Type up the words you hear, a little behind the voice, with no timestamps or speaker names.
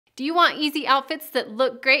Do you want easy outfits that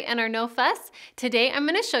look great and are no fuss? Today I'm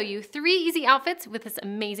going to show you 3 easy outfits with this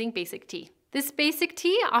amazing basic tee. This basic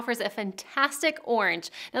tee offers a fantastic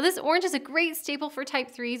orange. Now this orange is a great staple for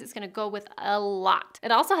type 3s. It's gonna go with a lot.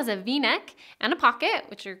 It also has a V-neck and a pocket,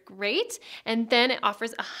 which are great. And then it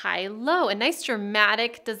offers a high-low, a nice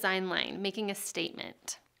dramatic design line, making a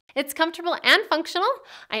statement. It's comfortable and functional.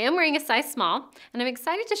 I am wearing a size small, and I'm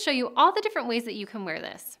excited to show you all the different ways that you can wear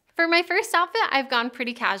this. For my first outfit, I've gone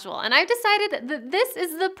pretty casual, and I've decided that this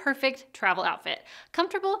is the perfect travel outfit.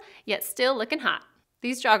 Comfortable, yet still looking hot.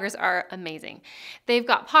 These joggers are amazing. They've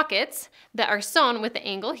got pockets that are sewn with the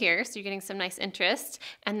angle here, so you're getting some nice interest,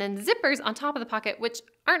 and then zippers on top of the pocket, which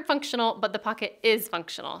aren't functional, but the pocket is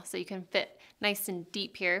functional, so you can fit nice and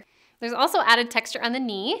deep here. There's also added texture on the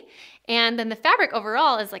knee, and then the fabric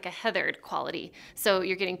overall is like a heathered quality, so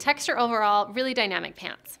you're getting texture overall, really dynamic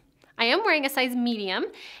pants. I am wearing a size medium,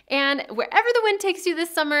 and wherever the wind takes you this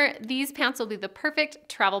summer, these pants will be the perfect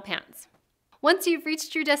travel pants. Once you've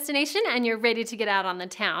reached your destination and you're ready to get out on the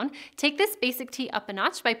town, take this basic tee up a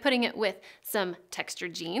notch by putting it with some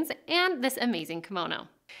textured jeans and this amazing kimono.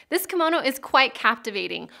 This kimono is quite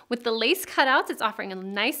captivating. With the lace cutouts, it's offering a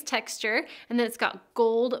nice texture, and then it's got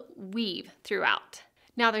gold weave throughout.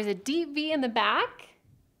 Now there's a deep V in the back.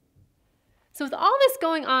 So with all this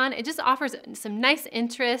going on, it just offers some nice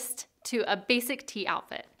interest to a basic tee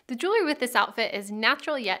outfit. The jewelry with this outfit is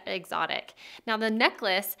natural yet exotic. Now the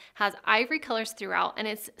necklace has ivory colors throughout, and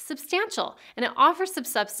it's substantial, and it offers some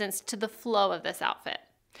substance to the flow of this outfit.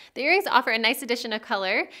 The earrings offer a nice addition of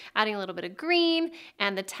color, adding a little bit of green,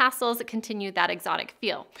 and the tassels continue that exotic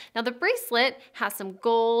feel. Now the bracelet has some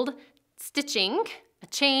gold stitching, a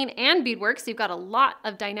chain, and beadwork, so you've got a lot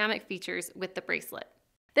of dynamic features with the bracelet.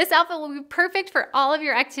 This outfit will be perfect for all of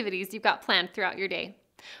your activities you've got planned throughout your day.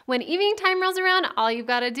 When evening time rolls around, all you've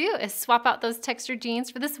got to do is swap out those textured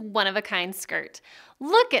jeans for this one-of-a-kind skirt.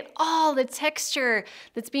 Look at all the texture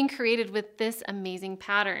that's being created with this amazing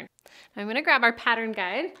pattern. Now I'm going to grab our pattern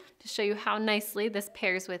guide to show you how nicely this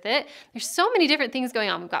pairs with it. There's so many different things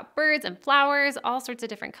going on. We've got birds and flowers, all sorts of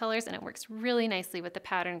different colors, and it works really nicely with the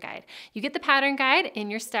pattern guide. You get the pattern guide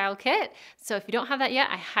in your style kit, so if you don't have that yet,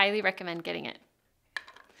 I highly recommend getting it.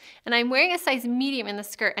 And I'm wearing a size medium in the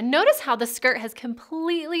skirt, and notice how the skirt has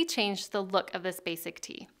completely changed the look of this basic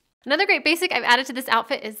tee. Another great basic I've added to this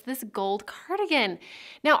outfit is this gold cardigan.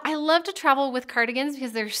 Now, I love to travel with cardigans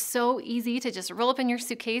because they're so easy to just roll up in your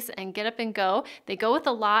suitcase and get up and go. They go with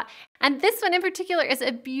a lot, and this one in particular is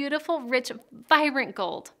a beautiful, rich, vibrant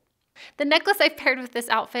gold. The necklace I've paired with this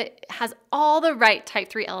outfit has all the right type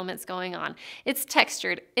 3 elements going on. It's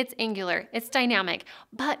textured, it's angular, it's dynamic,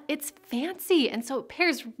 but it's fancy, and so it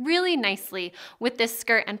pairs really nicely with this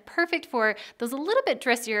skirt and perfect for those a little bit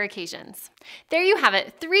dressier occasions. There you have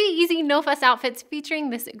it, 3 easy no-fuss outfits featuring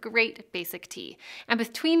this great basic tee. And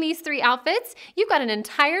between these 3 outfits, you've got an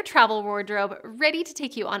entire travel wardrobe ready to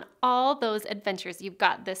take you on all those adventures you've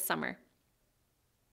got this summer.